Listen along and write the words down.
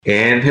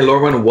And hello,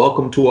 everyone.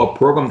 Welcome to our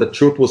program, The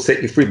Truth Will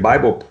Set You Free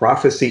Bible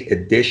Prophecy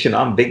Edition.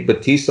 I'm Vic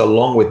Batista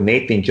along with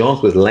Nathan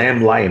Jones with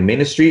Lamb Lion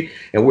Ministry.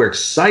 And we're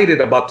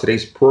excited about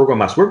today's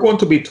program as we're going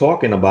to be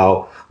talking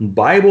about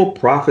Bible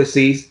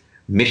prophecies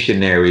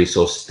missionaries.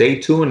 So stay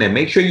tuned and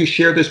make sure you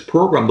share this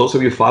program. Those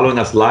of you following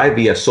us live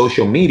via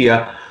social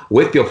media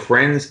with your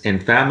friends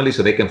and family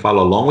so they can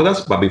follow along with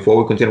us. But before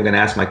we continue, I'm going to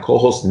ask my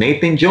co-host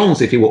Nathan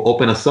Jones if he will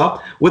open us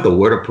up with a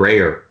word of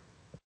prayer.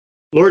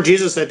 Lord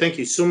Jesus, I thank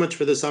you so much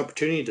for this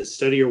opportunity to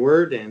study your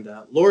word. And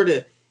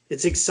Lord,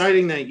 it's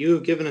exciting that you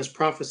have given us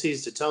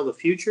prophecies to tell the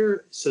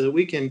future so that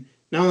we can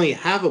not only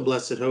have a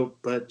blessed hope,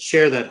 but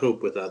share that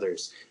hope with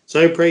others.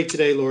 So I pray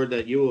today, Lord,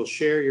 that you will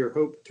share your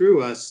hope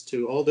through us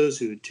to all those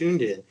who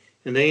tuned in,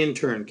 and they in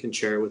turn can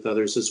share it with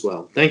others as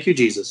well. Thank you,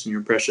 Jesus, in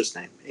your precious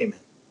name. Amen.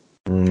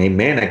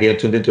 Amen. Again,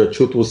 tuned into a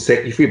Truth Will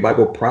Set You Free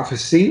Bible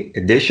Prophecy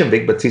Edition.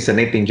 Vic Batista,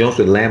 Nathan Jones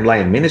with Lamb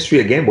Lion Ministry.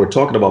 Again, we're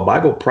talking about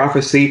Bible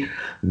prophecy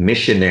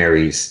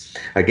missionaries.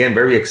 Again,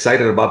 very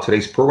excited about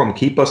today's program.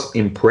 Keep us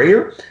in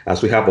prayer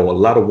as we have a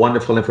lot of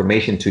wonderful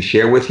information to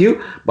share with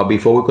you. But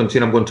before we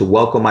continue, I'm going to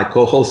welcome my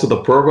co-host of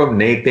the program,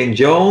 Nathan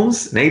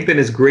Jones. Nathan,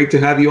 it's great to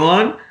have you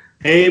on.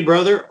 Hey,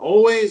 brother.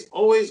 Always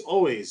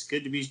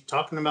good to be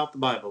talking about the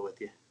Bible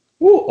with you.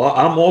 Ooh,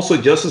 I'm also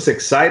just as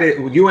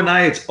excited. You and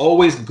I, it's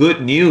always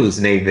good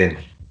news, Nathan.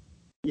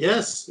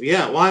 Yes.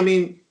 Yeah. Well, I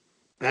mean,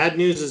 bad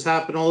news has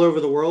happened all over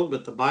the world,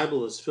 but the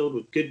Bible is filled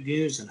with good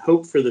news and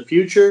hope for the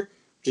future.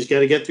 Just got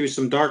to get through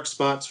some dark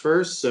spots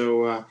first.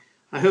 So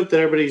I hope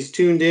that everybody's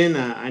tuned in.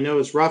 I know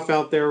it's rough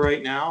out there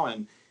right now,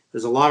 and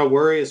there's a lot of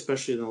worry,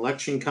 especially an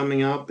election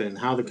coming up and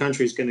how the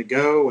country's going to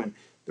go and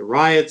the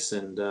riots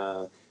and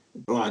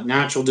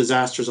natural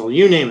disasters, all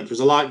you name it. There's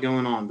a lot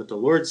going on, but the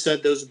Lord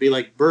said those would be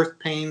like birth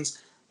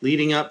pains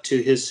leading up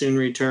to his soon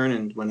return.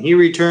 And when he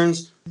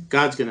returns,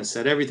 God's going to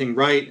set everything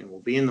right and we'll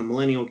be in the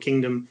millennial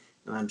kingdom.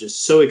 And I'm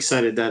just so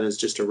excited that is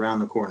just around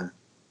the corner.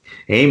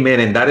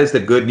 Amen. And that is the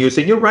good news.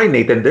 And you're right,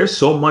 Nathan. There's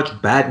so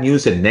much bad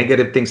news and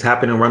negative things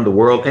happening around the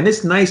world. And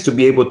it's nice to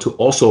be able to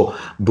also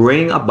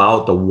bring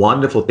about the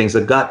wonderful things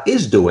that God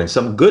is doing,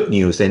 some good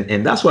news.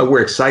 And that's why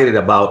we're excited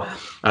about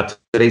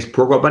today's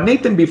program. But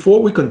Nathan, before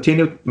we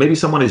continue, maybe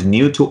someone is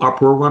new to our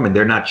program and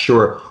they're not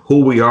sure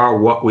who we are,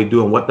 what we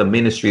do, and what the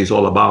ministry is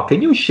all about.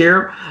 Can you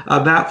share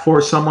that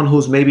for someone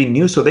who's maybe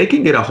new so they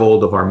can get a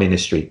hold of our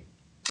ministry?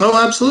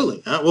 Oh,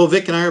 absolutely. Well,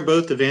 Vic and I are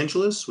both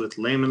evangelists with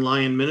Lamb and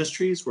Lion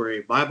Ministries. We're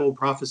a Bible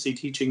prophecy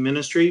teaching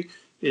ministry,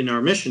 and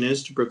our mission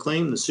is to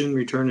proclaim the soon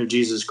return of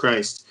Jesus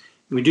Christ.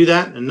 And we do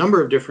that in a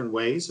number of different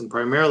ways, and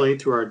primarily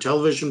through our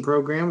television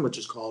program, which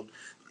is called,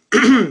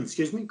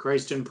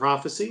 Christ in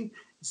Prophecy.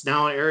 It's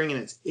now airing in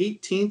its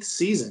 18th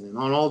season and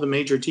on all the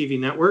major TV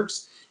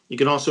networks. You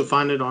can also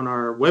find it on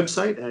our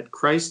website at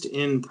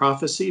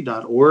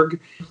christinprophecy.org.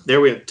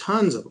 There we have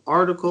tons of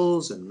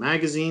articles and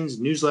magazines,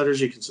 newsletters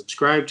you can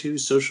subscribe to,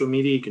 social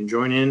media you can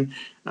join in,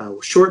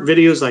 short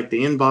videos like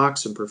The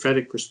Inbox and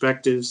Prophetic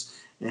Perspectives.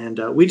 And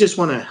we just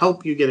want to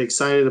help you get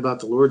excited about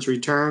the Lord's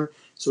return.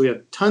 So we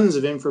have tons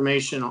of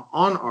information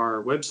on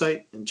our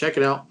website, and check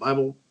it out,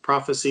 Bible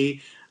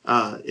Prophecy.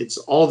 It's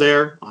all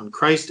there on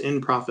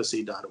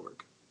christinprophecy.org.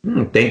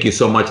 Thank you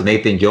so much,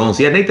 Nathan Jones.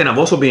 Yeah, Nathan, I've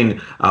also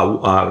been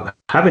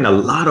having a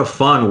lot of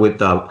fun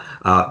with a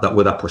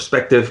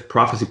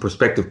prophecy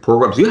perspective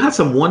programs. You had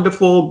some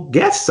wonderful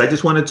guests. I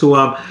just wanted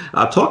to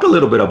talk a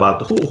little bit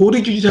about who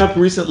did you have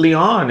recently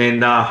on,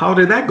 and how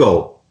did that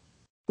go?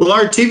 Well,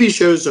 our TV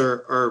shows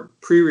are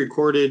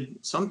pre-recorded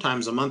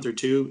sometimes a month or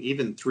two,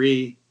 even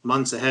 3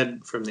 months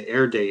ahead from the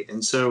air date.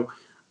 And so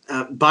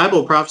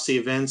Bible prophecy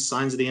events,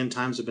 Signs of the End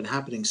Times, have been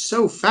happening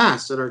so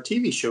fast that our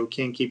TV show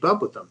can't keep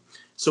up with them.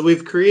 So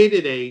we've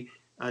created a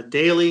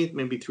daily,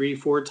 maybe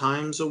 3-4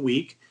 times a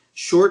week,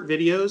 short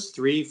videos,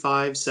 3,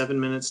 5, 7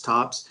 minutes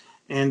tops,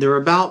 and they're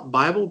about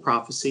Bible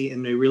prophecy,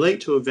 and they relate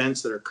to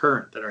events that are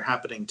current, that are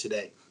happening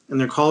today. And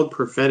they're called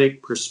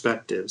Prophetic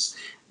Perspectives.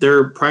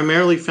 They're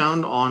primarily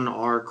found on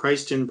our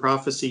Christ in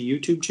Prophecy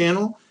YouTube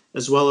channel,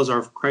 as well as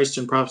our Christ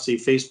in Prophecy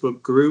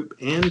Facebook group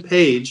and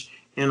page,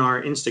 and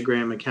our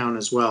Instagram account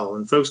as well.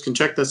 And folks can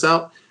check this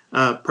out.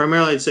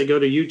 Primarily, I'd say go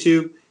to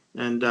YouTube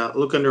and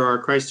look under our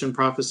Christ in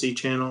Prophecy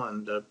channel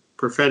and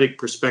Prophetic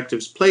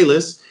Perspectives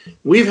playlist.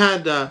 We've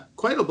had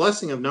quite a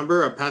blessing of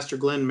number of Pastor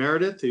Glenn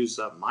Meredith, who's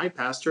my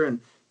pastor, and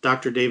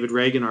Dr. David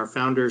Reagan, our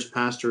founder's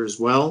pastor as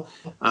well.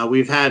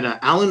 We've had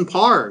Alan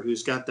Parr,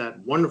 who's got that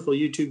wonderful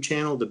YouTube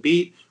channel, The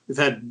Beat. We've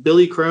had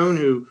Billy Crone,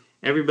 who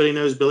everybody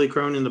knows Billy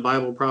Crone in the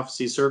Bible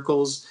prophecy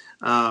circles.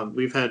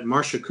 We've had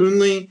Marcia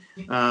Coonley.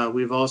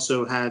 We've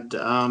also had,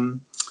 Eric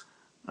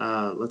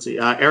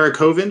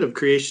Hovind of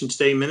Creation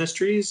Today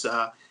Ministries.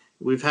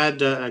 We've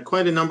had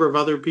quite a number of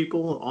other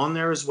people on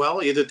there as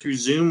well, either through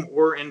Zoom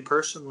or in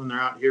person when they're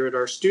out here at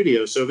our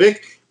studio. So,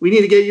 Vic, we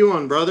need to get you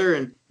on, brother,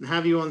 and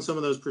have you on some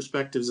of those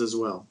perspectives as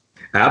well.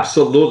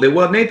 Absolutely.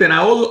 Well, Nathan, I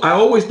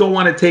always don't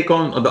want to take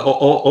on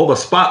all the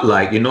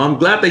spotlight. You know, I'm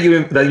glad that you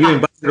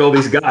invited all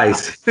these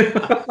guys.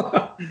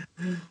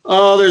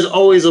 Oh, there's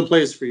always a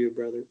place for you,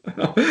 brother.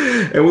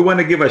 And we want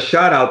to give a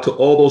shout out to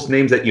all those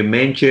names that you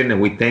mentioned,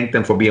 and we thank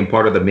them for being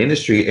part of the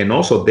ministry and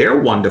also their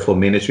wonderful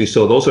ministry.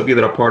 So those of you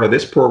that are part of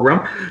this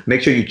program,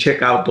 make sure you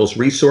check out those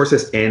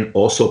resources and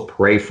also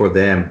pray for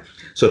them.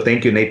 So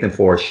thank you, Nathan,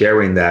 for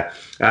sharing that.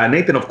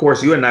 Nathan, of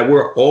course, you and I,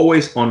 we're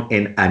always on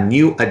a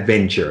new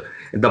adventure.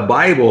 The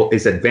Bible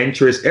is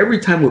adventurous. Every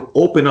time we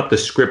open up the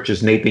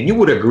scriptures, Nathan, you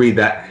would agree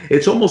that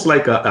it's almost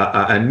like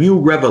a new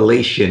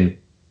revelation.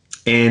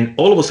 And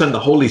all of a sudden, the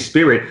Holy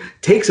Spirit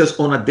takes us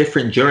on a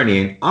different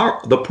journey.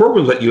 And the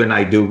programs that you and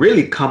I do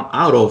really come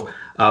out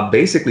of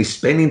basically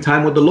spending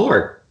time with the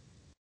Lord.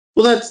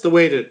 Well, that's the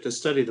way to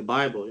study the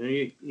Bible.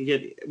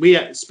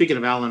 Speaking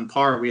of Alan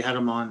Parr, we had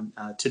him on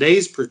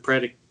today's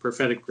prophetic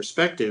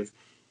perspective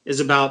is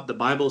about the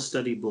Bible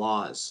study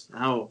blahs,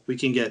 how we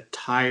can get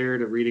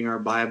tired of reading our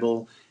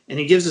Bible. And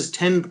he gives us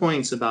 10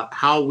 points about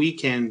how we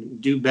can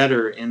do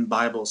better in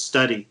Bible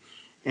study.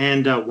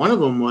 And one of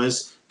them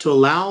was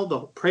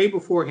to pray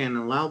beforehand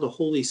and allow the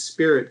Holy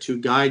Spirit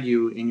to guide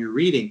you in your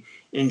reading.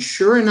 And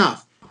sure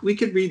enough, we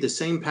could read the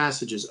same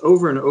passages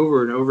over and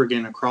over and over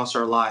again across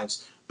our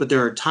lives. But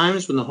there are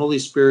times when the Holy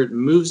Spirit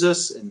moves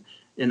us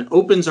and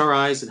opens our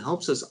eyes and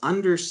helps us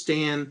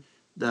understand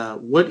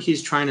what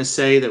he's trying to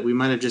say that we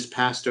might have just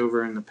passed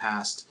over in the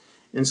past.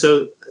 And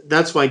so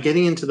that's why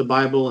getting into the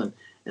Bible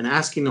and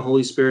asking the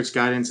Holy Spirit's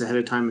guidance ahead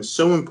of time is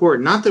so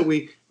important. Not that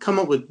we come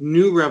up with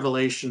new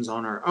revelations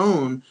on our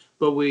own,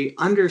 but we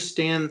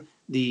understand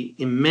the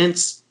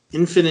immense,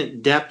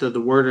 infinite depth of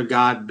the Word of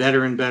God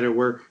better and better.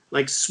 We're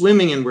like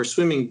swimming, and we're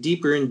swimming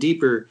deeper and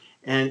deeper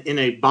and in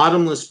a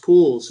bottomless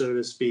pool, so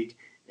to speak.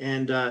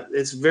 And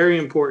it's very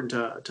important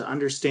to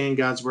understand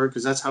God's Word,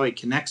 because that's how he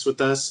connects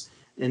with us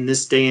in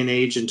this day and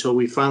age until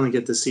we finally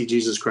get to see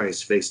Jesus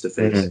Christ face to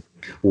face.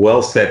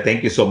 Well said.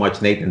 Thank you so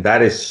much, Nathan.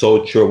 That is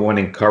so true. I want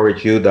to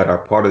encourage you that are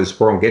part of this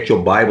program, get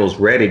your Bibles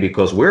ready,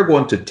 because we're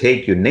going to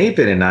take you,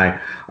 Nathan and I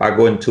are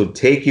going to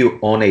take you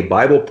on a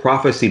Bible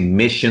prophecy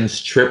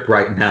missions trip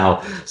right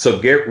now. So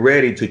get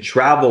ready to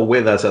travel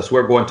with us as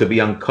we're going to be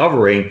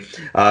uncovering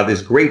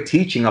this great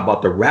teaching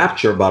about the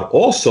rapture, but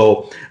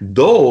also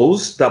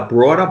those that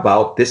brought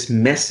about this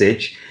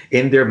message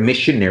in their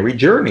missionary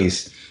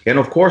journeys. And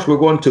of course, we're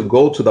going to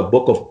go to the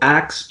book of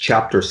Acts,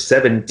 chapter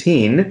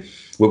 17.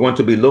 We're going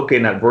to be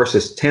looking at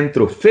verses 10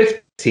 through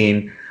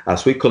 15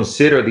 as we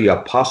consider the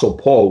Apostle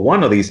Paul,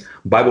 one of these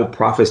Bible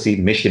prophecy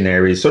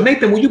missionaries. So,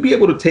 Nathan, will you be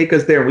able to take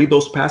us there and read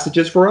those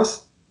passages for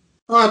us?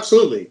 Oh,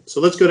 absolutely. So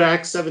let's go to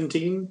Acts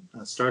 17,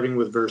 starting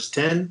with verse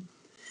 10.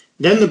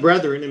 Then the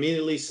brethren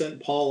immediately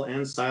sent Paul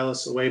and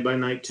Silas away by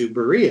night to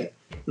Berea.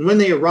 And when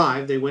they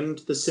arrived, they went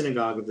into the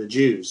synagogue of the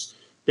Jews.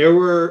 There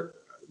were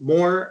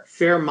more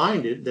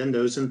fair-minded than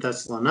those in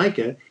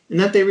Thessalonica, in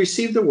that they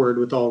received the word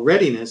with all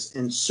readiness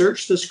and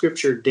searched the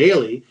scripture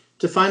daily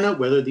to find out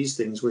whether these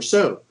things were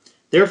so.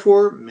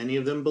 Therefore many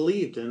of them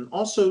believed, and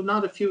also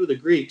not a few of the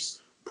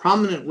Greeks,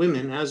 prominent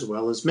women as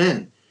well as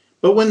men.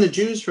 But when the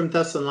Jews from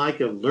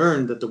Thessalonica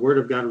learned that the word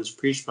of God was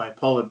preached by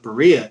Paul at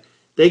Berea,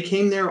 they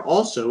came there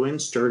also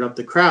and stirred up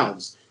the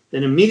crowds.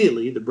 Then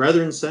immediately the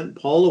brethren sent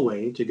Paul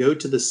away to go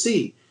to the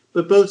sea,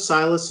 but both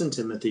Silas and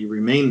Timothy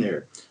remained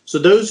there. So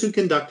those who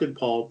conducted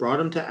Paul brought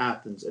him to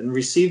Athens and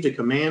received a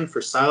command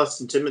for Silas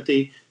and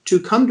Timothy to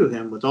come to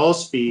him with all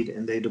speed,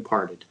 and they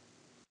departed.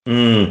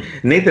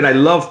 Nathan, I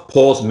love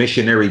Paul's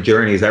missionary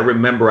journeys. I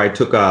remember I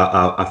took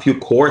a few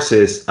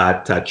courses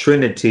at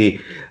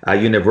Trinity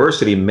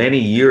University many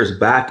years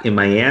back in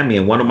Miami,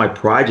 and one of my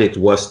projects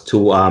was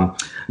to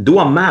do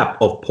a map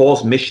of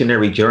Paul's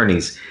missionary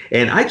journeys.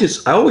 And I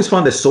always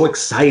found it so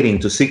exciting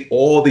to see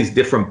all these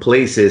different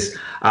places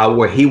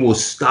where he will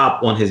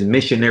stop on his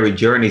missionary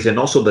journeys, and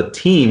also the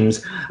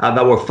teams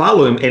that were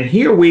following him. And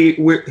here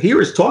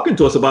here is talking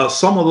to us about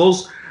some of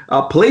those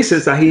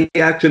places that he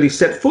actually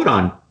set foot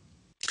on.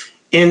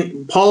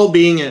 And Paul,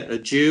 being a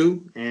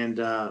Jew and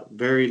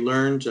very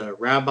learned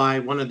rabbi,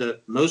 one of the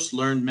most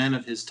learned men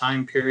of his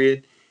time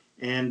period,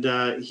 and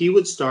he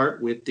would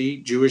start with the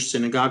Jewish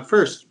synagogue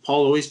first.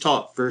 Paul always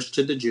taught first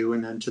to the Jew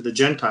and then to the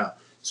Gentile.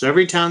 So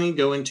every town he'd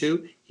go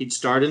into, he'd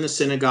start in the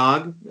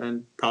synagogue,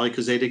 and probably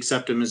because they'd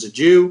accept him as a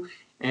Jew,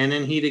 and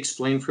then he'd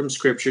explain from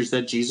scriptures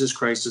that Jesus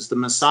Christ is the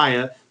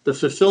Messiah, the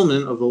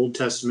fulfillment of Old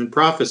Testament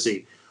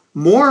prophecy.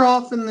 More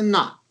often than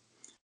not,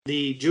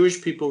 the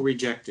Jewish people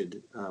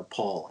rejected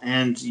Paul,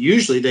 and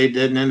usually they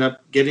didn't end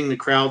up getting the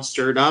crowd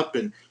stirred up,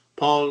 and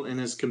Paul and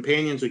his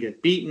companions would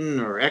get beaten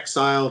or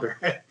exiled or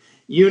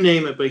you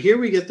name it. But here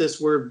we get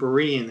this word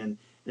Berean, and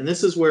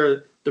this is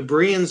where the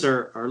Bereans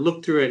are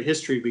looked through at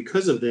history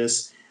because of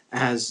this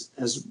as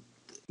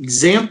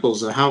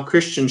examples of how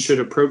Christians should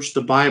approach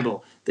the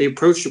Bible. They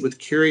approached it with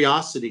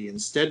curiosity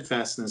and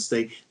steadfastness.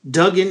 They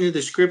dug into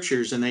the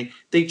scriptures, and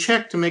they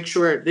checked to make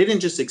sure they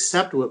didn't just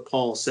accept what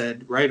Paul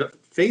said right at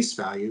face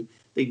value.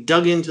 They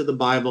dug into the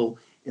Bible,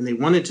 and they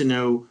wanted to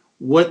know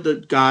what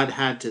the God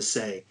had to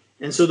say.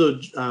 And so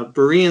the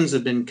Bereans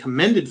have been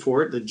commended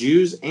for it, the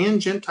Jews and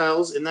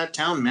Gentiles in that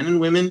town, men and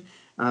women.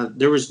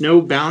 There was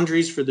no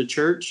boundaries for the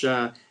church.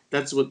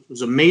 That's what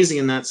was amazing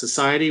in that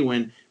society,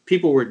 when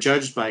people were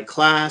judged by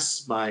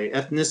class, by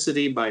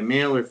ethnicity, by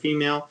male or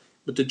female.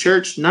 But the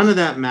church, none of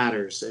that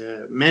matters.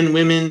 Men,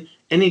 women,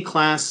 any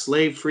class,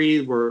 slave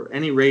free, or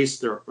any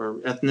race or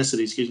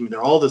ethnicity,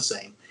 they're all the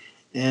same.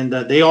 And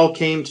they all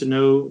came to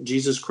know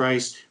Jesus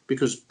Christ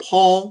because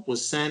Paul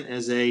was sent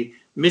as a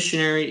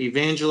missionary,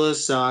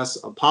 evangelist,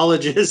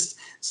 apologist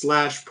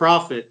 /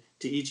 prophet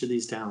to each of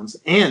these towns.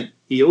 And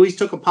he always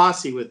took a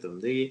posse with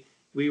them.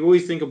 We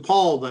always think of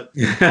Paul, but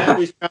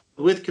always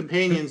with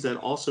companions that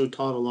also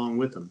taught along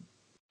with him.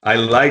 I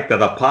like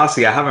that, a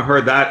posse. I haven't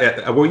heard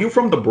that. Were you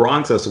from the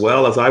Bronx as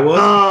well as I was?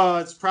 Oh,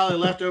 it's probably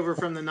left over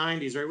from the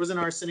 90s, right? Wasn't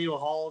Arsenio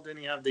Hall? Didn't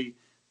he have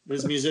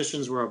those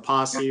musicians were a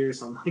posse or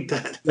something like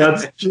that?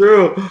 That's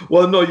true.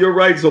 Well, no, you're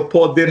right. So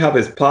Paul did have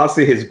his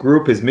posse, his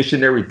group, his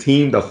missionary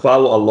team to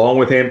follow along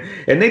with him.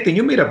 And Nathan,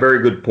 you made a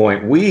very good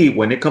point.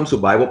 When it comes to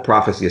Bible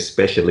prophecy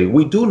especially,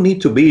 we do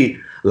need to be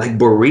like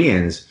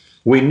Bereans.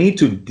 We need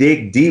to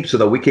dig deep so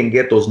that we can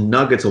get those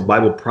nuggets of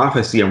Bible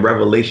prophecy and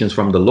revelations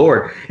from the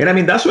Lord. And I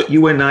mean, that's what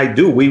you and I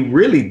do. We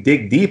really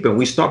dig deep and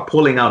we start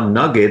pulling out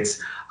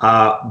nuggets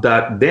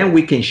that then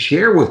we can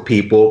share with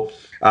people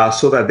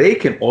so that they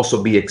can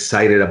also be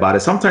excited about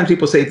it. Sometimes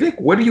people say, Vic,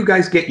 where do you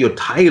guys get your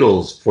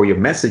titles for your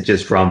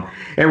messages from?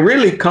 And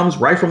really it comes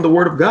right from the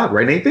Word of God,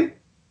 right, Nathan?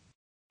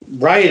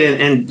 Right.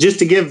 And just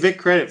to give Vic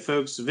credit,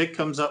 folks, Vic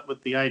comes up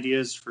with the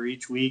ideas for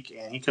each week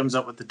and he comes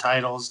up with the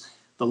titles.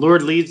 The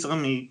Lord leads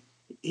him.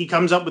 He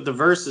comes up with the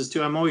verses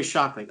too. I'm always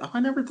shocked. Like, I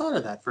never thought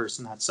of that verse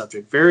in that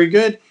subject. Very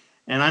good.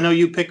 And I know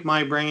you pick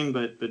my brain,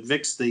 but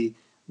Vic's the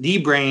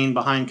brain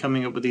behind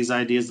coming up with these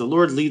ideas. The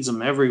Lord leads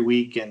them every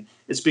week. And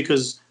it's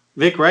because,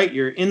 Vic, right,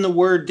 you're in the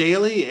Word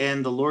daily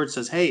and the Lord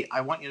says, hey, I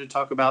want you to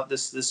talk about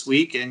this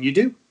week. And you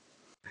do.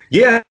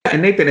 Yeah,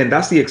 and Nathan, and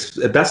that's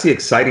the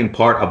exciting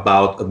part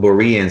about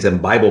Bereans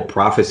and Bible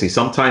prophecy.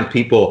 Sometimes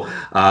people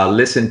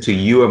listen to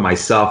you and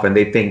myself and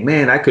they think,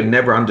 man, I could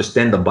never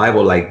understand the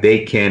Bible like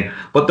they can.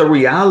 But the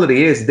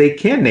reality is they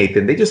can,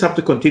 Nathan. They just have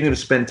to continue to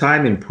spend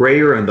time in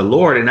prayer and the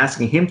Lord and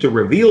asking him to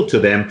reveal to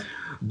them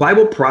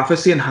Bible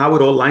prophecy and how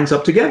it all lines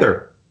up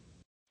together.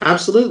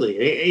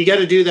 Absolutely. You got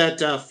to do that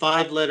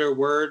 5-letter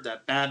word,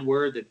 that bad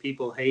word that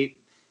people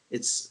hate.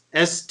 It's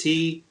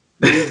STUD.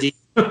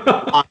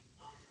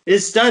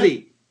 Is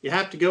study. You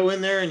have to go in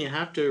there and you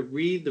have to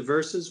read the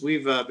verses.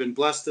 We've been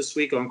blessed this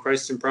week on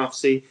Christ in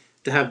Prophecy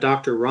to have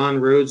Dr.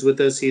 Ron Rhodes with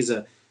us. He's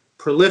a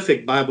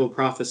prolific Bible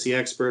prophecy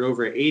expert,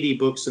 over 80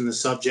 books in the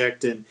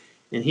subject. And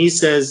he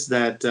says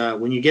that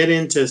when you get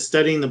into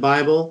studying the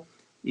Bible,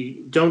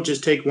 you don't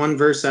just take one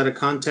verse out of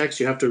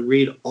context. You have to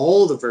read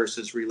all the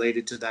verses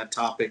related to that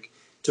topic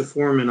to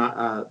form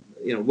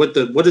what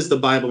does the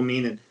Bible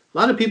mean? And a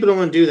lot of people don't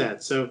want to do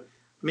that. So,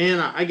 man,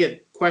 I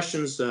get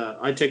questions.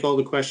 I take all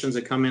the questions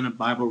that come in of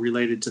Bible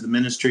related to the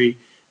ministry.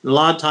 And a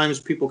lot of times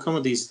people come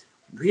with these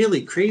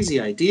really crazy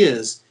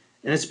ideas,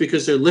 and it's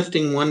because they're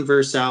lifting one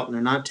verse out and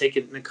they're not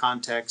taking it into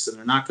context and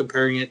they're not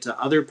comparing it to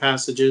other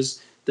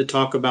passages that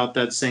talk about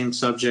that same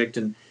subject.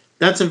 And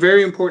that's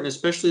very important,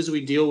 especially as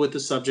we deal with the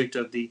subject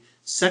of the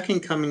second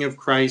coming of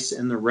Christ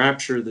and the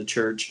rapture of the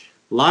church.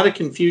 A lot of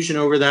confusion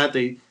over that.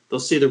 They'll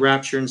see the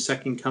rapture and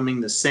second coming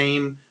the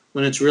same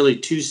when it's really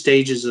two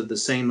stages of the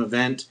same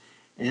event.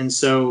 And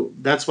so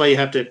that's why you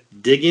have to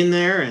dig in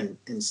there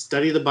and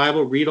study the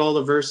Bible, read all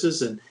the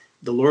verses, and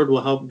the Lord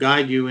will help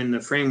guide you in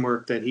the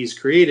framework that he's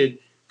created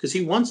because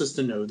he wants us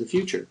to know the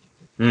future.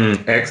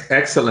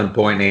 Excellent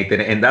point,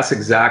 Nathan. And that's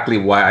exactly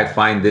why I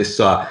find this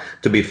to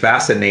be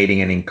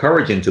fascinating and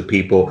encouraging to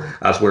people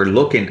as we're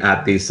looking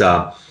at these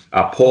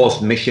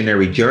Paul's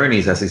missionary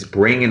journeys, as he's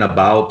bringing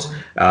about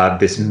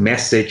this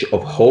message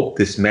of hope,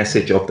 this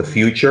message of the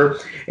future.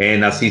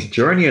 And as he's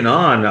journeying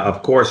on,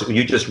 of course,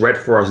 you just read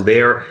for us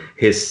there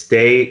his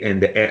stay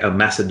in the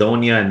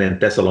Macedonia and then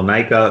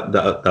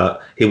Thessalonica.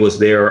 He was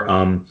there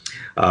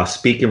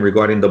speaking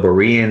regarding the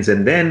Bereans.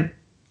 And then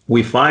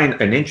we find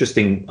an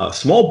interesting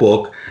small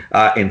book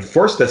in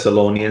First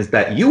Thessalonians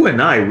that you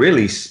and I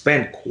really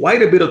spent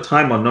quite a bit of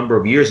time a number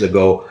of years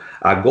ago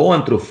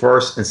going through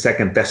First and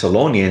Second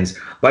Thessalonians,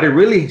 but it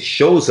really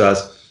shows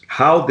us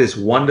how this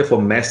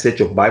wonderful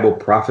message of Bible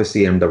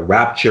prophecy and the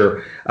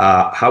rapture,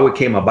 how it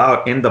came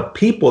about, and the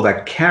people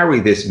that carry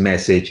this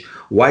message,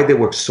 why they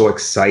were so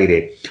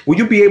excited. Would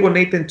you be able,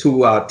 Nathan,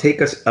 to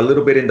take us a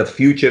little bit in the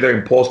future there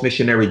in Paul's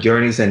missionary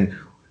journeys, and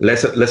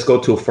let's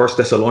go to First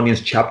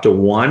Thessalonians chapter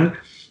 1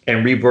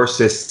 and read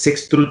verses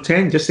 6 through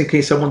 10, just in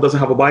case someone doesn't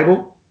have a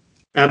Bible?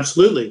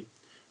 Absolutely.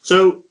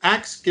 So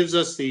Acts gives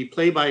us the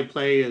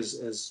play-by-play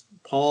as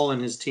Paul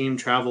and his team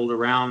traveled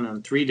around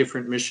on 3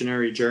 different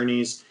missionary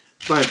journeys.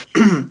 But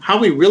how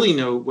we really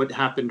know what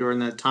happened during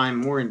that time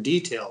more in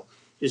detail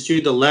is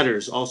through the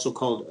letters, also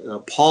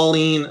called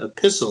Pauline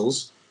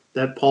epistles,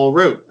 that Paul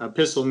wrote.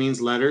 Epistle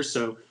means letter,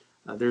 so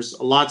there's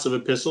lots of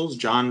epistles.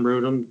 John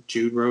wrote them,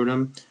 Jude wrote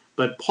them,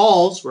 but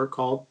Paul's were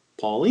called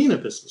Pauline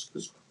epistles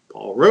because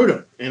Paul wrote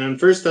them. And in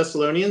 1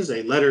 Thessalonians,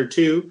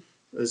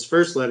 his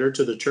first letter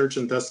to the church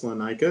in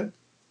Thessalonica,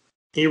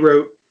 he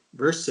wrote,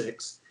 verse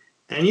 6,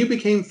 "And you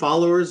became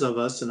followers of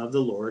us and of the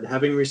Lord,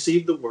 having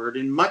received the word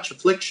in much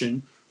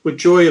affliction with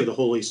joy of the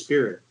Holy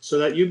Spirit, so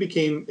that you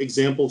became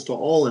examples to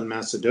all in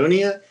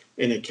Macedonia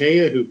and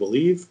Achaia who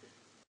believe.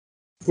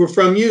 For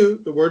from you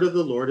the word of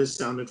the Lord has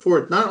sounded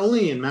forth, not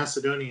only in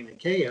Macedonia and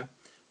Achaia,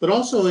 but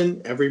also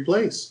in every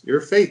place.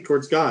 Your faith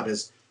towards God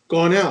has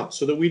gone out,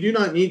 so that we do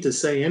not need to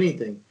say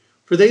anything.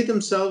 For they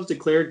themselves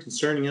declared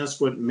concerning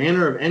us what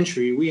manner of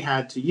entry we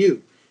had to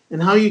you,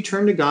 and how you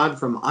turned to God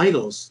from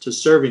idols to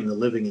serving the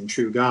living and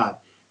true God,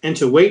 and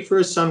to wait for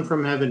a Son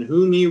from heaven,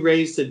 whom he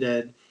raised to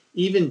dead,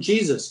 even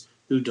Jesus,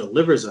 who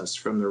delivers us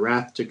from the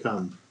wrath to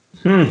come.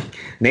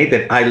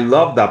 Nathan, I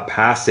love that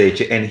passage.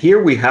 And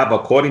here we have,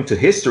 according to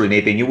history,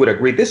 Nathan, you would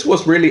agree, this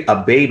was really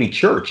a baby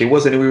church. It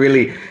wasn't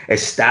really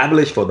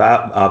established for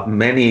that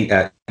many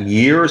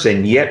years.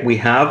 And yet we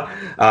have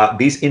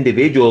these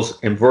individuals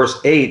in verse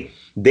 8,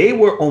 they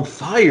were on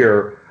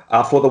fire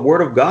for the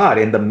word of God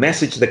and the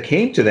message that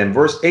came to them.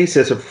 Verse 8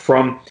 says,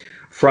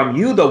 from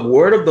you the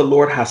word of the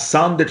Lord has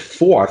sounded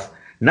forth,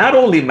 not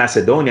only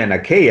Macedonia and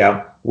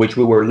Achaia, which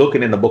we were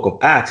looking in the book of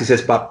Acts, he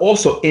says, but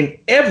also in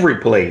every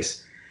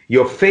place.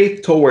 Your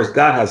faith towards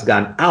God has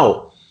gone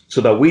out, so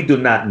that we do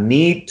not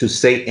need to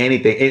say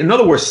anything. In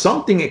other words,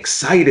 something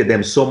excited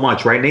them so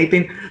much, right,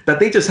 Nathan, that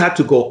they just had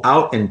to go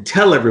out and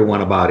tell everyone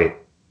about it.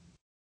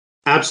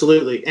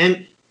 Absolutely.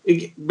 And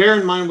bear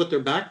in mind what their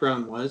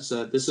background was.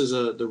 This is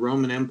the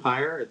Roman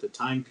Empire at the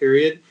time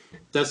period.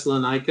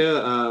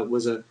 Thessalonica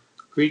was a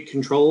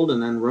Greek-controlled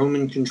and then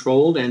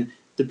Roman-controlled, and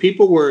the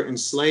people were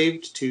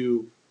enslaved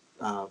to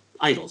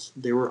idols.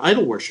 They were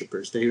idol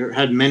worshippers. They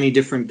had many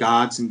different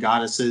gods and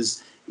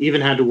goddesses,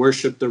 even had to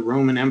worship the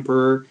Roman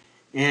emperor.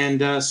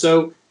 And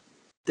so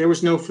there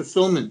was no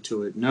fulfillment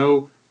to it,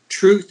 no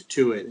truth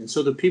to it. And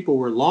so the people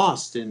were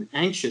lost and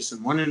anxious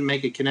and wanted to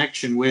make a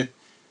connection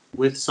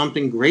with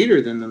something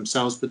greater than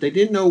themselves, but they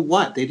didn't know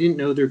what. They didn't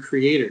know their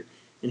creator.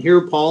 And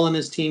here Paul and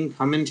his team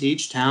come into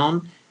each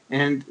town,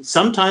 and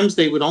sometimes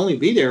they would only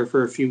be there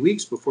for a few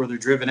weeks before they're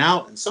driven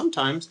out. And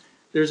sometimes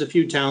there's a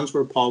few towns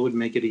where Paul would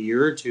make it a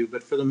year or two,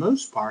 but for the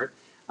most part,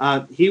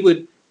 he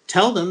would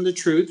tell them the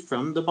truth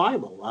from the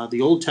Bible. The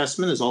Old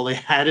Testament is all they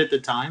had at the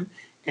time,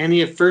 and he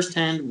had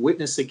firsthand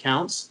witness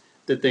accounts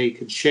that they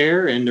could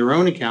share, and their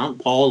own account,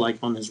 Paul, like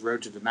on his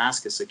road to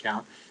Damascus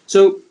account.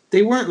 So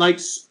they weren't like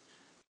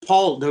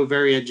Paul, though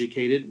very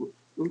educated.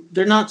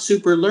 They're not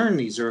super learned,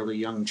 these early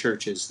young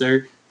churches.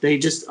 They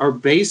just are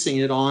basing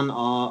it on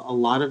a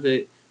lot of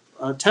it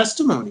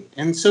testimony.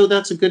 And so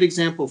that's a good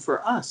example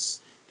for us,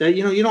 that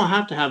you don't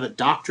have to have a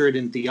doctorate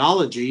in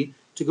theology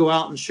to go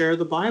out and share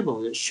the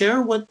Bible.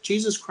 Share what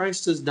Jesus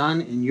Christ has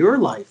done in your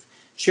life.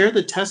 Share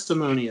the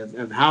testimony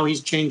of how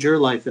he's changed your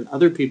life and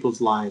other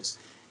people's lives.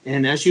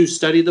 And as you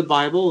study the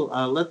Bible,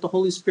 let the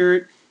Holy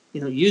Spirit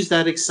use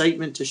that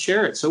excitement to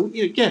share it. So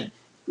again,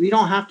 we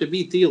don't have to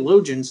be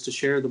theologians to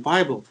share the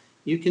Bible.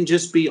 You can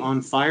just be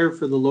on fire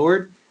for the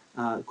Lord.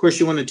 Of course,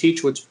 you want to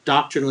teach what's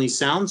doctrinally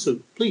sound, so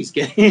please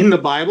get in the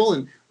Bible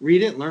and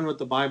read it and learn what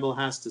the Bible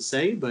has to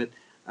say. But,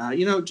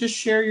 just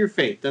share your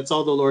faith. That's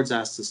all the Lord's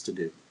asked us to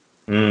do.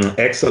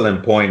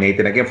 Excellent point,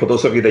 Nathan. Again, for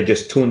those of you that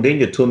just tuned in,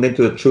 you tuned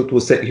into the Truth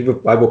Will Set You Free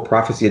Bible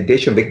Prophecy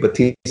Edition. Vic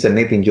Batista and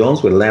Nathan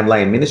Jones with Lamb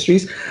Lion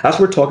Ministries, as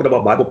we're talking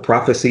about Bible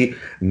prophecy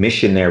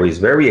missionaries.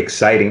 Very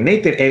exciting,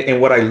 Nathan.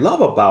 And what I love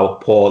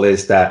about Paul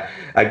is that,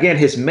 again,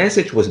 his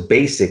message was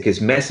basic.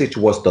 His message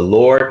was the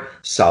Lord,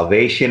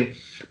 salvation.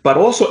 But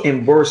also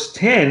in verse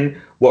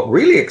 10, what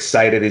really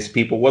excited his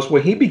people was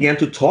when he began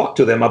to talk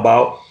to them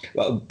about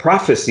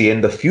prophecy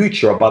in the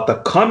future, about the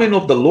coming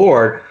of the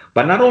Lord.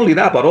 But not only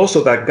that, but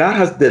also that God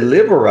has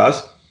delivered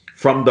us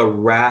from the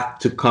wrath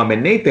to come.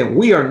 And Nathan,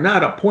 we are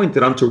not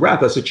appointed unto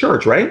wrath as a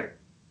church, right?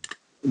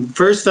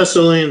 1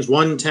 Thessalonians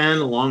 1:10,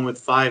 along with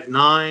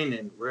 5:9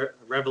 and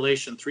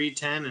Revelation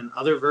 3:10 and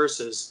other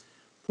verses,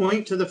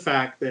 point to the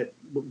fact that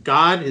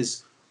God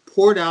has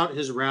poured out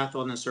his wrath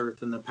on this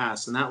earth in the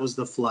past, and that was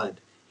the flood.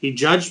 He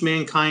judged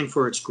mankind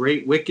for its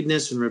great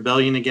wickedness and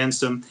rebellion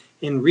against him,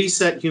 and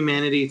reset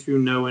humanity through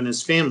Noah and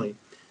his family.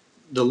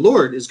 The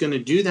Lord is going to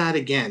do that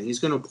again. He's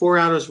going to pour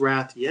out his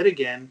wrath yet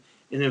again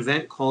in an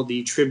event called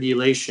the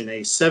tribulation,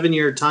 a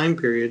 7-year time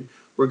period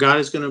where God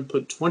is going to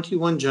put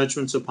 21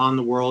 judgments upon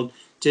the world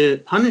to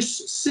punish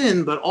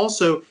sin, but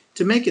also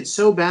to make it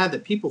so bad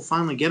that people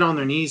finally get on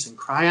their knees and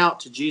cry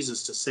out to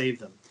Jesus to save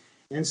them.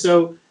 And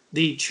so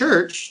the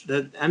church,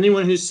 that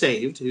anyone who's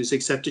saved, who's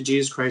accepted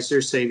Jesus Christ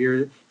their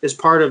Savior, is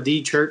part of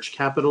the church,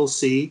 capital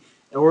C,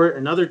 or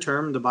another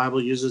term the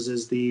Bible uses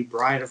is the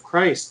bride of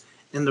Christ.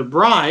 And the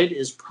bride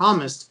is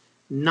promised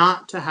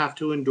not to have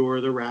to endure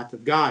the wrath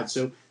of God.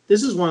 So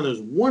this is one of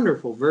those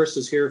wonderful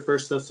verses here,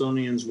 1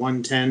 Thessalonians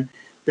 1:10,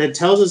 that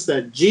tells us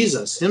that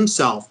Jesus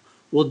himself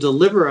will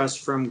deliver us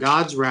from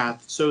God's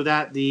wrath so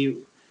that the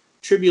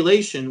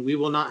tribulation, we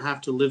will not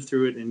have to live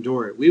through it and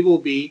endure it. We will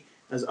be,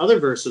 as other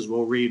verses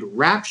will read,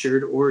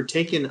 raptured or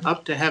taken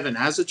up to heaven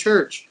as a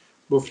church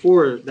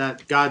before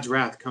that God's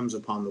wrath comes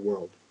upon the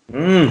world.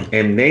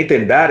 And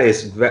Nathan, that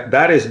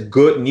is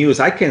good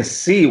news. I can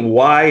see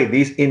why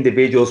these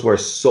individuals were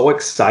so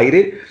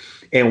excited.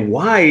 and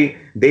why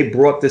they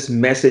brought this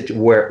message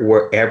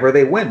wherever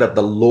they went, that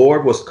the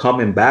Lord was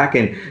coming back.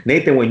 And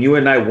Nathan, when you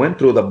and I went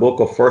through the book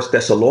of First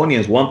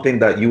Thessalonians, one thing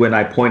that you and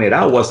I pointed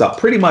out was that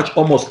pretty much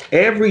almost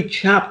every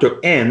chapter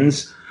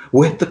ends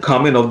with the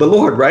coming of the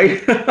Lord,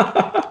 right?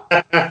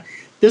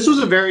 This was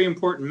a very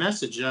important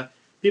message.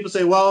 People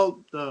say, well,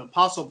 the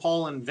Apostle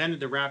Paul invented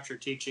the rapture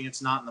teaching.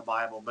 It's not in the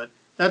Bible, but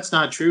that's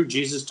not true.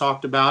 Jesus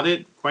talked about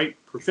it quite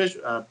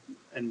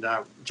in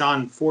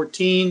John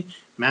 14,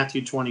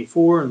 Matthew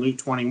 24, and Luke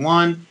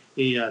 21.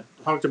 He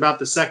talked about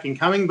the second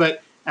coming,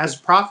 but as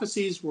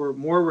prophecies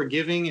were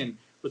giving and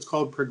what's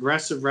called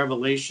progressive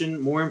revelation,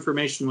 more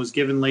information was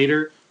given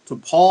later to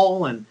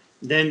Paul, and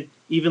then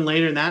even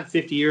later than that,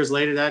 50 years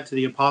later, that to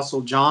the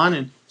Apostle John.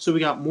 And so we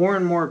got more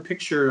and more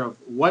picture of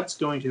what's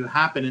going to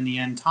happen in the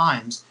end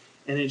times.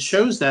 And it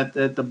shows that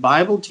the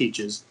Bible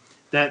teaches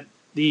that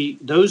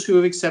those who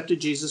have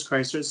accepted Jesus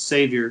Christ as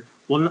Savior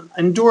will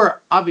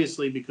endure,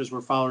 obviously, because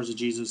we're followers of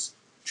Jesus,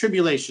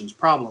 tribulations,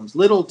 problems,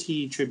 little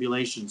t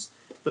tribulations.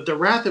 But the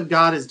wrath of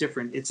God is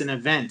different. It's an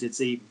event.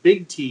 It's a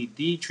big T,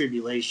 the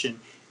tribulation.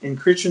 And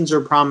Christians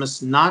are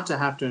promised not to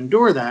have to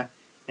endure that.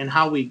 And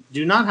how we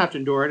do not have to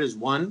endure it is,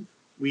 one,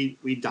 we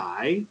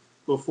die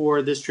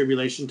before this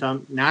tribulation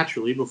comes,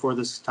 naturally, before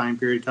this time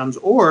period comes,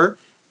 or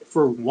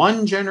for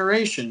one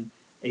generation,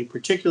 a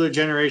particular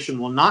generation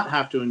will not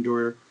have to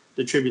endure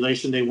the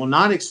tribulation. They will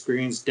not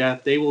experience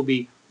death. They will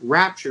be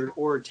raptured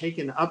or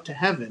taken up to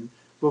heaven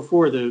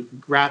before the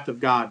wrath of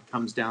God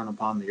comes down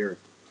upon the earth.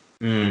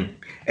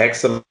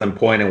 Excellent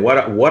point, and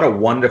what a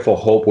wonderful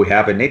hope we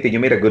have. And Nathan, you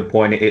made a good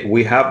point.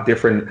 We have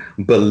different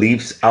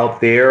beliefs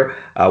out there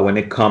when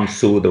it comes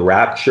to the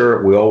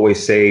rapture. We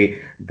always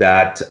say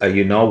that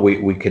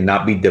we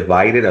cannot be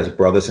divided as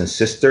brothers and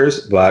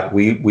sisters, but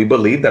we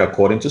believe that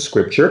according to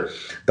Scripture,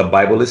 the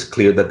Bible is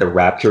clear that the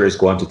rapture is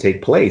going to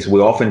take place. We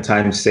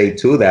oftentimes say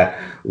too that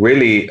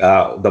really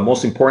the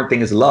most important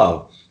thing is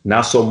love,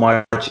 not so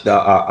much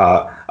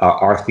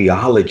our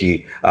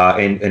theology,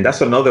 and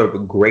that's another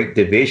great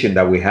division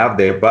that we have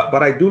there.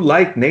 But I do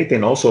like,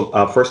 Nathan, also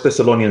 1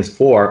 Thessalonians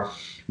 4,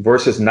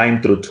 verses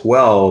 9 through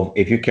 12,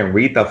 if you can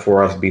read that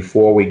for us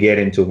before we get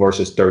into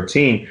verses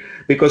 13,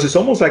 because it's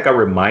almost like a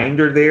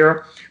reminder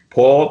there,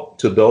 Paul,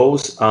 to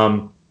those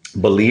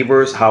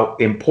believers, how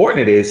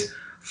important it is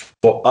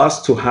for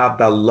us to have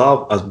that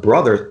love as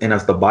brothers and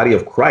as the body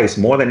of Christ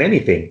more than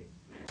anything.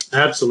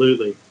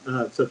 Absolutely.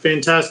 It's a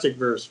fantastic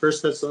verse.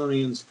 1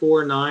 Thessalonians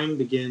 4:9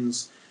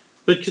 begins,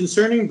 "But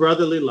concerning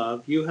brotherly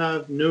love, you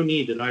have no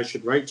need that I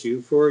should write to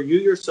you, for you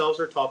yourselves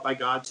are taught by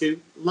God to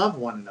love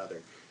one another.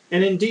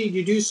 And indeed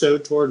you do so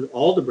toward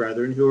all the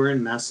brethren who are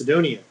in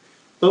Macedonia.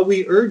 But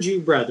we urge you,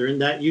 brethren,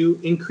 that you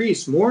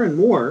increase more and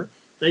more,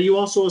 that you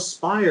also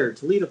aspire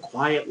to lead a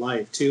quiet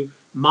life, to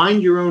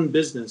mind your own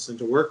business, and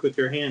to work with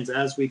your hands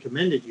as we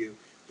commended you,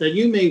 that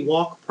you may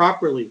walk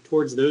properly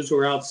towards those who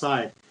are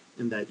outside,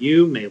 and that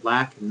you may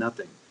lack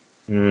nothing."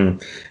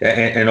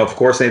 And of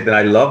course, Nathan,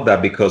 I love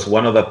that, because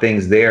one of the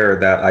things there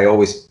that I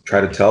always try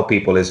to tell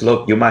people is,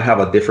 look, you might have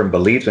a different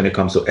beliefs when it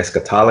comes to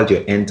eschatology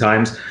or end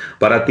times,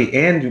 but at the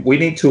end, we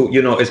need to,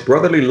 it's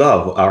brotherly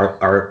love.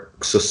 Our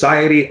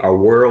society, our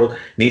world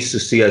needs to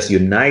see us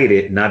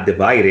united, not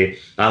divided.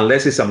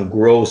 Unless it's some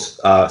gross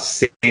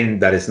sin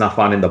that is not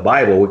found in the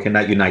Bible, we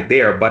cannot unite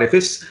there. But if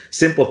it's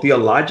simple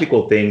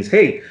theological things,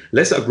 hey,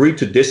 let's agree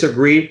to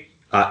disagree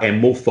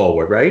and move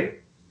forward, right?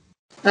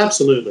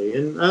 Absolutely.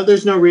 And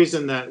there's no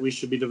reason that we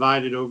should be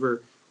divided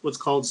over what's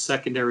called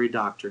secondary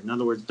doctrine. In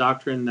other words,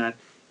 doctrine that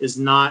is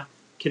not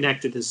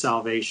connected to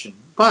salvation.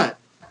 But,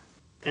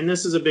 and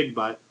this is a big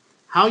but,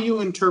 how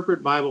you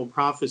interpret Bible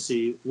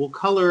prophecy will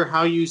color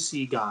how you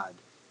see God.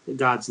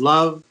 God's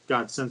love,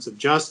 God's sense of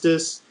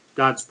justice,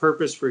 God's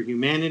purpose for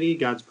humanity,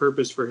 God's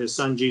purpose for his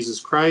son Jesus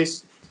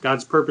Christ,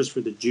 God's purpose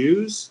for the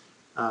Jews.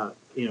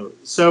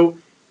 So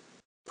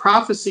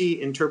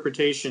prophecy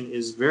interpretation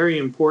is very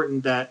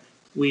important, that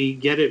we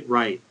get it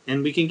right.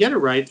 And we can get it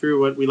right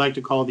through what we like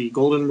to call the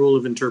golden rule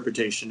of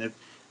interpretation. If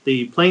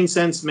the plain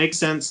sense makes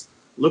sense,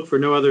 look for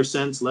no other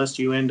sense, lest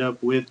you end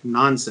up with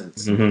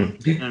nonsense.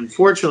 Mm-hmm.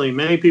 Unfortunately,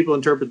 many people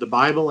interpret the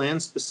Bible,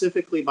 and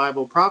specifically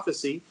Bible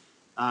prophecy,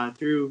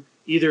 through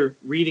either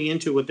reading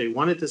into what they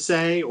wanted to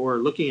say or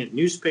looking at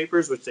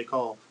newspapers, which they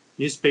call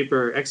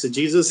newspaper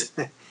exegesis,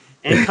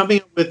 and coming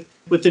up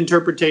with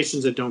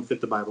interpretations that don't fit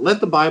the Bible.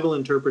 Let the Bible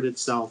interpret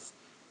itself,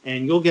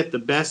 and you'll get the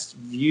best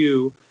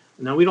view.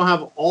 Now, we don't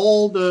have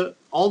all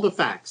the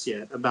facts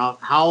yet about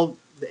how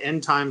the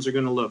end times are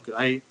going to look.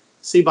 I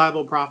see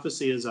Bible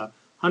prophecy as a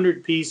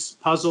 100-piece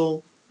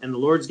puzzle, and the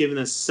Lord's given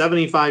us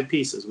 75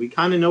 pieces. We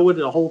kind of know what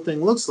the whole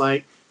thing looks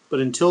like, but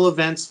until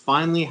events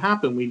finally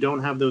happen, we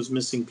don't have those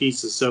missing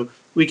pieces. So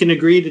we can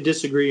agree to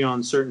disagree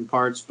on certain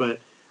parts, but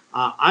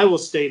I will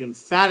state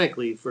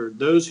emphatically, for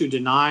those who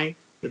deny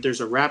that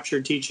there's a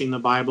rapture teaching in the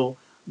Bible,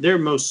 there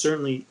most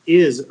certainly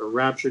is a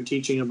rapture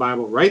teaching in the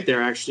Bible right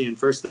there, actually, in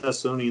 1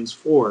 Thessalonians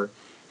 4.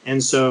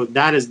 And so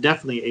that is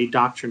definitely a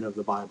doctrine of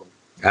the Bible.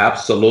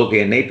 Absolutely.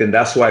 And Nathan,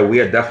 that's why we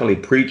are definitely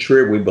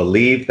pre-trib. We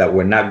believe that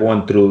we're not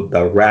going through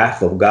the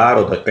wrath of God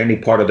or any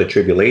part of the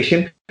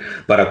tribulation.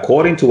 But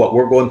according to what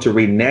we're going to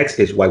read next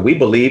is why we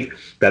believe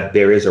that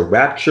there is a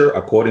rapture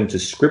according to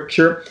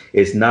scripture.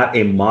 It's not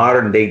a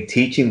modern day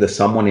teaching that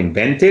someone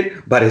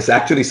invented, but it's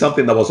actually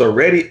something that was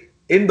already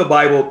in the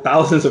Bible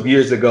thousands of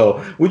years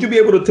ago. Would you be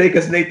able to take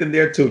us, Nathan,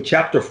 there to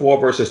chapter 4,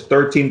 verses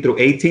 13 through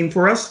 18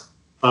 for us?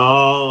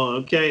 Oh,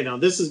 okay. Now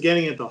this is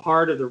getting at the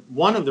heart of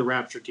one of the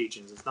rapture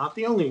teachings. It's not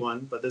the only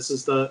one, but this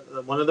is the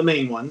one of the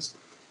main ones.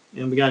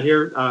 And we got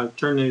here,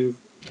 turn to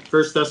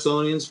 1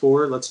 Thessalonians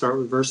 4. Let's start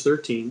with verse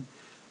 13.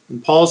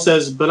 And Paul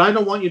says, "But I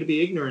don't want you to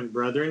be ignorant,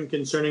 brethren,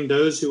 concerning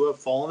those who have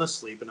fallen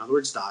asleep," in other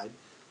words, died,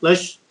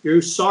 "lest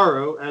you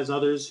sorrow as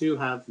others who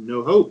have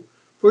no hope.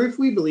 For if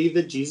we believe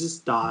that Jesus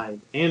died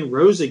and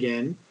rose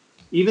again,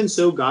 even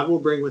so God will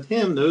bring with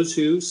him those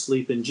who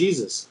sleep in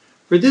Jesus.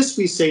 For this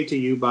we say to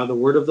you by the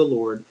word of the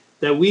Lord,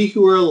 that we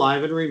who are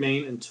alive and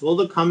remain until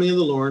the coming of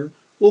the Lord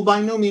will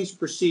by no means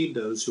precede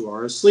those who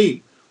are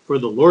asleep. For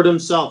the Lord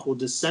himself will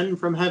descend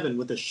from heaven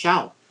with a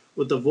shout,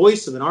 with the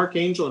voice of an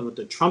archangel, and with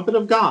the trumpet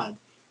of God,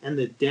 and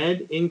the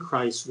dead in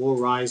Christ will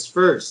rise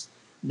first.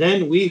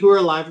 Then we who are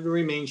alive and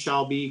remain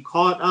shall be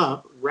caught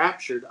up,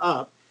 raptured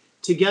up,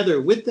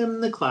 together with them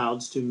in the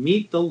clouds to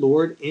meet the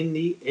Lord in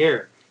the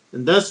air.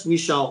 And thus we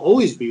shall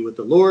always be with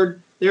the Lord.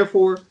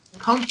 Therefore,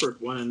 comfort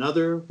one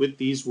another with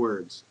these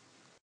words."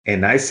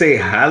 And I say,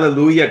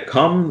 hallelujah,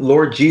 come,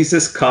 Lord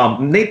Jesus,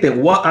 come.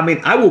 Nathan, what? I mean,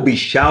 I will be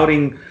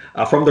shouting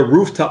from the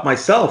rooftop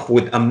myself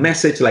with a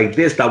message like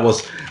this that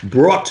was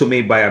brought to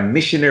me by a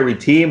missionary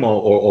team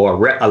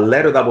or a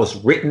letter that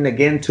was written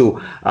again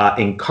to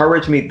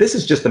encourage me. This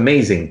is just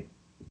amazing.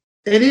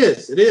 It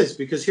is,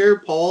 because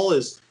here Paul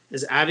is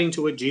adding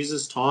to what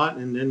Jesus taught,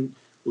 and then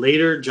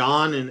later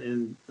John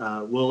and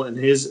will in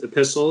his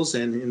epistles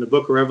and in the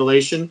book of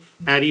Revelation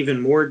add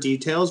even more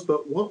details.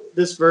 But what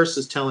this verse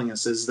is telling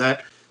us is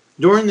that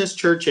during this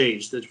church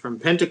age, that from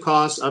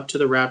Pentecost up to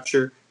the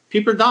rapture,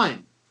 people are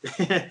dying.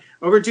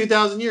 Over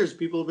 2,000 years,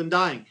 people have been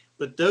dying.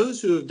 But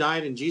those who have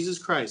died in Jesus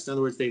Christ, in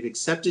other words, they've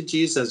accepted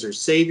Jesus as their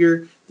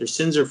Savior, their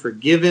sins are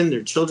forgiven,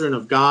 they're children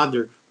of God,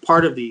 they're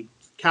part of the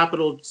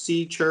capital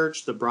C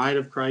church, the bride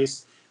of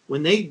Christ.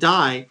 When they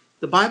die,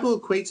 the Bible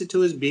equates it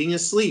to as being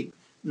asleep.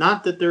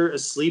 Not that they're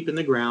asleep in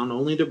the ground,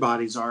 only their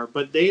bodies are,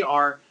 but they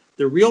are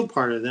the real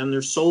part of them.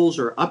 Their souls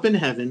are up in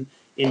heaven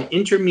in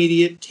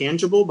intermediate,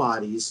 tangible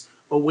bodies,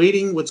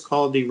 awaiting what's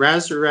called the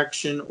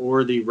resurrection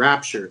or the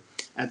rapture.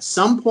 At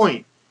some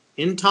point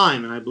in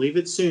time, and I believe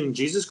it's soon,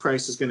 Jesus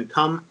Christ is going to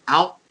come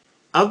out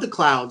of the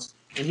clouds,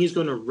 and he's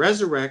going to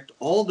resurrect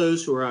all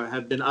those who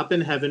have been up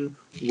in heaven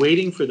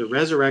waiting for the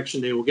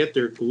resurrection. They will get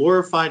their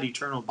glorified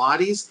eternal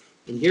bodies.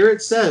 And here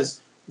it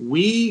says,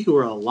 we who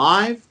are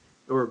alive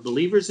or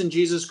believers in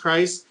Jesus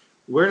Christ,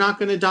 we're not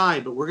going to die,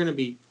 but we're going to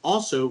be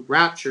also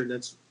raptured.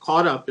 That's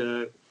caught up.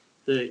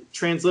 The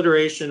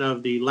transliteration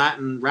of the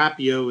Latin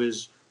rapio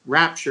is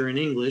rapture in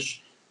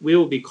English. We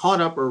will be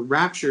caught up or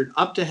raptured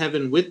up to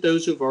heaven with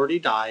those who've already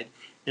died,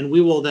 and we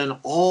will then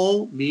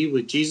all be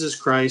with Jesus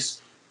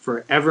Christ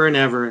forever and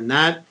ever. And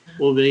that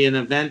will be an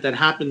event that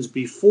happens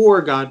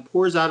before God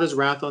pours out his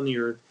wrath on the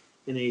earth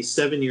in a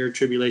 7-year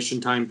tribulation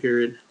time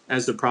period,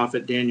 as the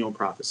prophet Daniel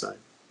prophesied.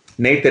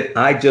 Nathan,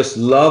 I just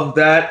love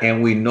that.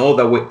 And we know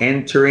that we're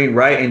entering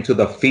right into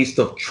the Feast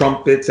of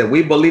Trumpets. And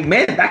we believe,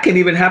 man, that can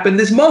even happen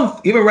this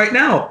month, even right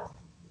now.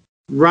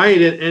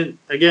 Right. And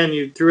again,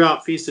 you threw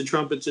out Feast of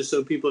Trumpets just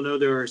so people know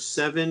there are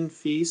 7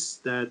 feasts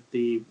that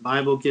the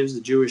Bible gives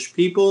the Jewish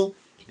people.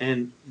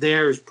 And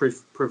there's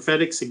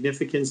prophetic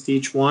significance to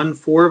each one.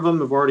 4 of them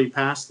have already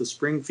passed the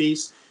spring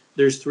feast.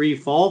 There's 3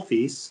 fall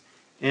feasts.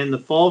 And the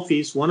fall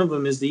feast, one of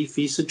them is the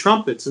Feast of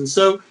Trumpets. And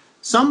so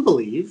some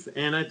believe,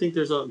 and I think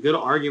there's a good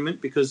argument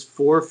because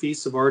 4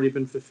 feasts have already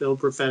been fulfilled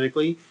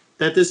prophetically,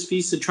 that this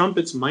Feast of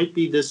Trumpets might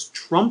be this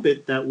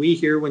trumpet that we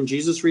hear when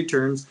Jesus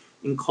returns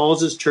and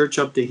calls his church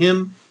up to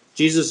him.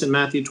 Jesus in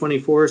Matthew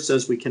 24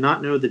 says we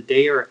cannot know the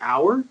day or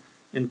hour,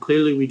 and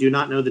clearly we do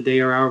not know the day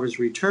or hour of his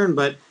return,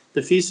 but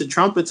the Feast of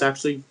Trumpets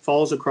actually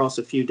falls across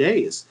a few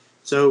days.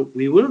 So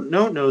we don't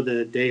know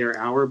the day or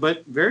hour,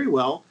 but very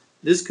well,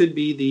 this could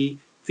be the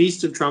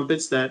Feast of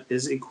Trumpets that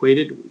is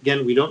equated.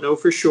 Again, we don't know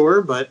for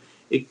sure, but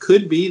it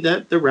could be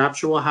that the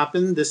rapture will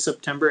happen this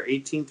September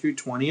 18th through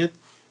 20th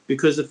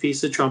because the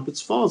Feast of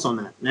Trumpets falls on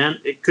that. And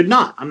it could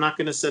not. I'm not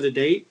going to set a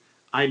date.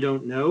 I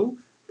don't know.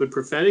 But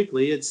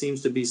prophetically, it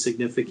seems to be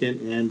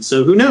significant. And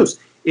so who knows?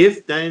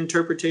 If that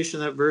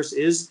interpretation of that verse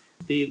is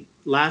the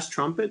last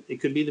trumpet, it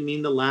could be to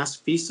mean the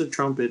last Feast of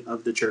Trumpet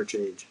of the church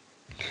age.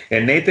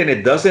 And Nathan,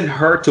 it doesn't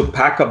hurt to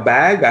pack a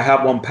bag. I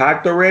have one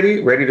packed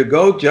already, ready to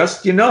go.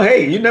 Just,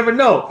 hey, you never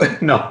know.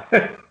 No.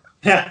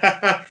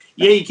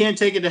 Yeah, you can't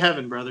take it to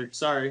heaven, brother.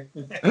 Sorry.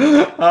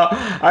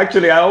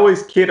 Actually, I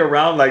always kid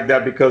around like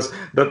that because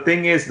the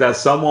thing is that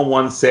someone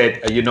once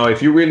said,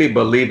 if you really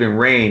believe in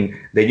rain,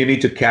 then you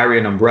need to carry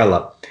an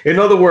umbrella. In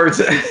other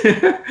words,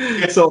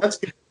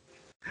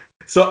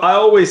 So I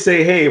always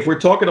say, hey, if we're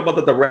talking about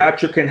that the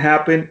rapture can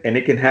happen and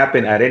it can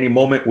happen at any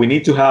moment, we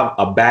need to have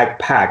a bag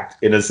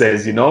packed in a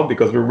sense,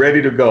 because we're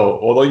ready to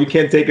go. Although you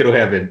can't take it to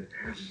heaven.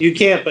 You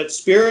can't, but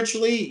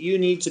spiritually, you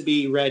need to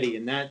be ready.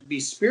 And that be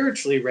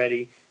spiritually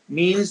ready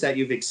means that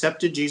you've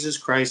accepted Jesus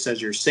Christ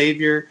as your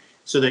Savior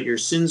so that your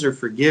sins are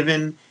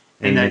forgiven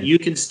and that you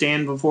can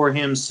stand before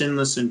him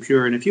sinless and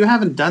pure. And if you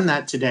haven't done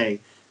that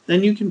today,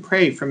 then you can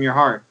pray from your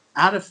heart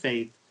out of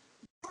faith.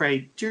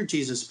 Pray, dear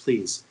Jesus,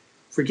 please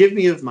forgive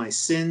me of my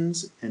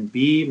sins and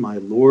be my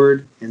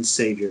Lord and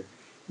Savior.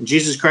 And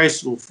Jesus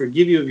Christ will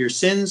forgive you of your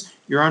sins.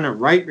 You're on a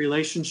right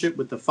relationship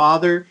with the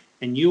Father,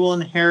 and you will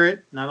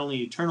inherit not only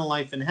eternal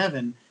life in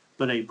heaven,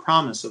 but a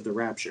promise of the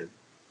rapture.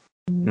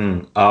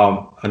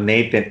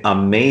 Nathan,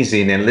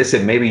 amazing. And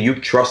listen, maybe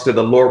you've trusted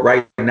the Lord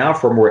right now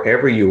from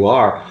wherever you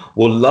are.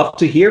 We'd love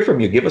to hear from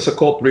you. Give us a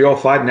call,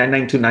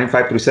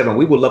 305-992-9537.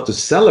 We would love to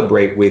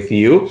celebrate with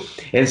you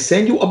and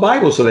send you a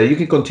Bible so that you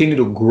can continue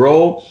to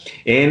grow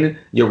in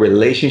your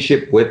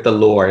relationship with the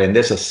Lord. And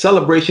there's a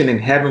celebration in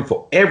heaven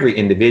for every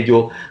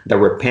individual that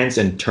repents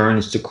and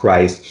turns to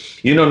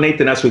Christ.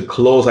 Nathan, as we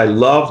close, I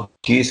love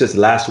Jesus'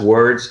 last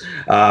words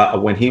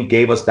when he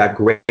gave us that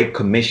great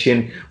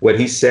commission, what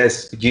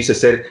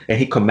Jesus said, and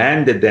he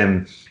commanded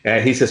them.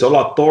 He says, all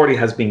authority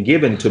has been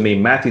given to me,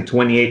 Matthew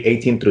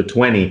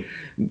 28:18-20,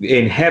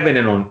 in heaven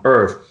and on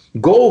earth.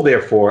 Go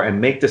therefore and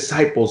make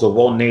disciples of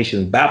all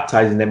nations,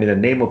 baptizing them in the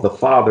name of the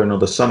Father and of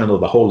the Son and of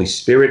the Holy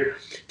Spirit,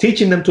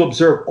 teaching them to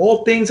observe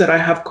all things that I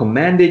have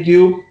commanded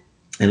you.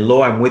 And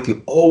lo, I'm with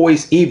you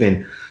always,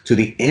 even to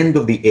the end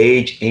of the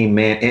age.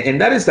 Amen.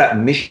 And that is that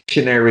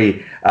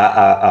missionary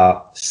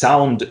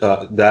sound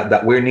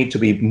that we need to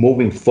be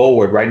moving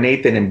forward, right,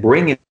 Nathan, and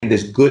bringing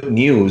this good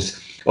news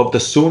of the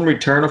soon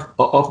return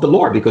of the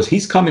Lord, because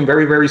he's coming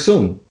very, very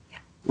soon.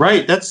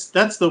 Right. That's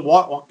the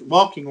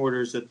walking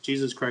orders that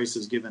Jesus Christ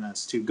has given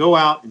us, to go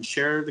out and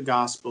share the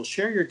gospel,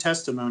 share your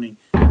testimony,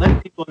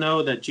 let people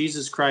know that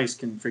Jesus Christ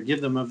can forgive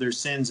them of their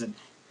sins and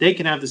they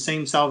can have the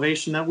same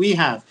salvation that we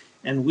have.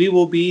 And we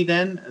will be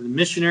then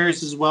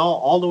missionaries as well,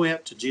 all the way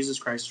up to Jesus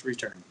Christ's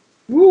return.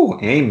 Ooh,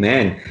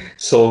 amen.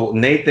 So,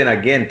 Nathan,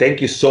 again,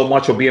 thank you so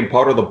much for being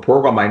part of the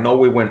program. I know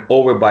we went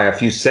over by a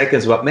few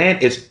seconds, but man,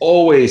 it's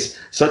always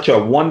such a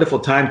wonderful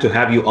time to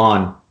have you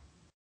on.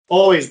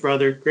 Always,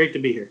 brother. Great to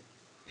be here.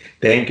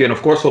 Thank you. And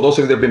of course, for those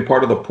of you that have been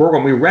part of the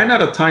program, we ran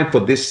out of time for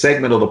this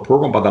segment of the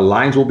program, but the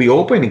lines will be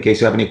open in case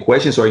you have any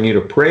questions or you need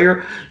a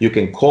prayer. You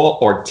can call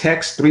or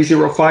text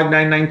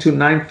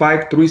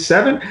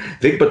 305-992-9537.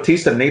 Vic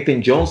Batista,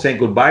 Nathan Jones saying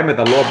goodbye. May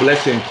the Lord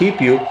bless you and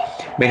keep you.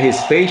 May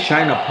his face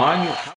shine upon you.